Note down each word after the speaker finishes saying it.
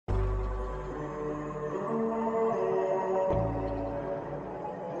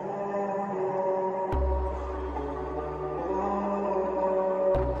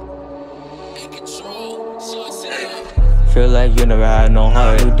Feel like you never had no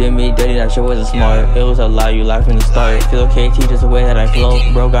heart. You did me dirty, that shit wasn't smart. It was a lie, you lied from the start. Feel okay, just the way that I flow.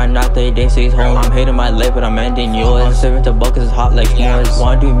 Bro got knocked 30 days, so he's home. I'm hating my life, but I'm ending yours. I'm serving to buckets, it's hot like s'mores.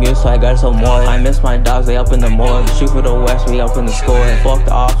 Wanna do music, so I got some more. I miss my dogs, they up in the morgue. Shoot for the west, we up in the score. Fuck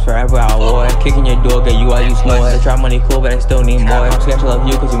the ops, forever I war. Kicking your door, get you while you snore. I try money cool, but I still need more. I'm scared to love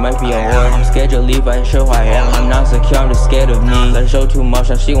you, cause you might be a whore. I'm scared you'll leave, I show who I am. I'm not secure, I'm just scared of me. Let her show too much,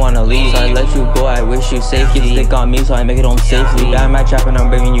 and she wanna leave. So I let you go, I wish you safety. Stick on me, so I make it home safely. Got my trap and I'm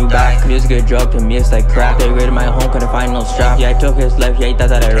bringing you back. Music a drug, to me it's like crack. They raided my home, couldn't find no strap. Yeah, I took his life, yeah, he thought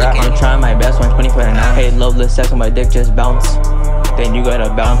that I rap. I'm trying my best, 120 for an hour. Hate loveless sex, and my dick just bounce. Then you gotta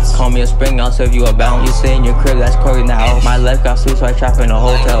bounce. Call me a spring, I'll serve you a bounce. You stay in your crib, that's Corey in the house. My life got sweet, so I trap in a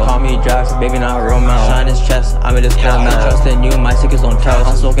hotel. Call me Drax, baby, not romance. Shine his chest, I'm in this cold now. Trust in you, my sickers don't tell.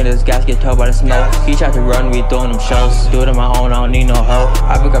 I'm smoking this gas, get tell by the smell. He tried to run, we throwing him shells. Do it on my own, I don't need no help.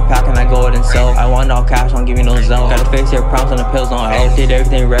 I book a pack and I go out and sell. I want all cash, don't give me no zell. Gotta face your problems and the pills don't help. Did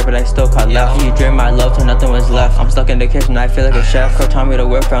everything right, but I still caught left. You drained my love till nothing was left. I'm stuck in the kitchen, I feel like a chef. Girl taught me to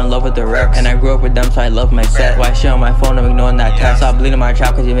work, fell in love with the reps. And I grew up with them, so I love my set. Why shit on my phone, I'm ignoring that text. Stop bleeding my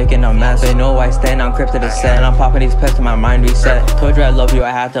trap, cause you're making a mess. They know I stand, I'm cryptic to set. And I'm popping these pics till my mind reset. Told you I love you, I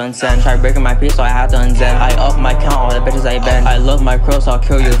had to unsend. Try breaking my peace, so I had to unzen. I up my count, all the bitches I bend. I love my cross, so I'll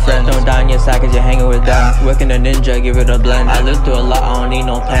kill your friend. Don't die in your sack cause you're hanging with them. Working a ninja, give it a blend. I lived through a lot, I don't need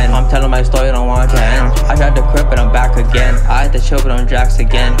no pen. I'm telling my story, don't want it to end. I tried to quit, but I'm back again. I had to chill, but I'm Drax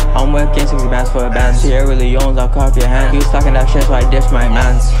again. I'm working 60 bands for a band. Sierra Leone's, I'll cut off your hand. You stuck in that shit, so I ditched my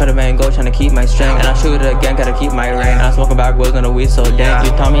mans. Cut a man go, trying to keep my strength. And I'll shoot it again, gotta keep my ring. And I'm smoking backwoods on the weed so dank.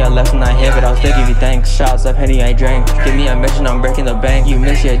 You taught me a lesson I hit, but I'll still give you thanks. Shots of Henny I drank. Give me a mission, I'm breaking the bank. You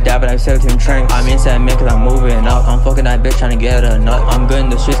miss your dad, but I saved him trank. I'm inside man cause I'm moving up. I'm fucking that bitch trying to get a nut. I'm good in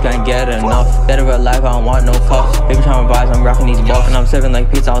the streets, can't get enough. Dead or alive, I don't want no cuffs. Baby trying to vibes, I'm rocking these bucks. And I'm serving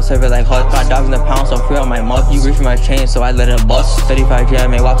like pizza, I'll serve it like hot. Got dogs in the pound, so I'm free on my muff. You reach for my chain, so I let it bust. 35 G, I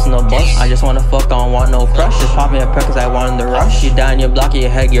make waps in the bus. I just wanna fuck, I don't want no crush. Just pop me a perk cause I wanted the rush. You die in your block, your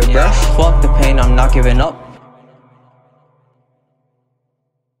head, your brush. Fuck the pain, I'm not giving up.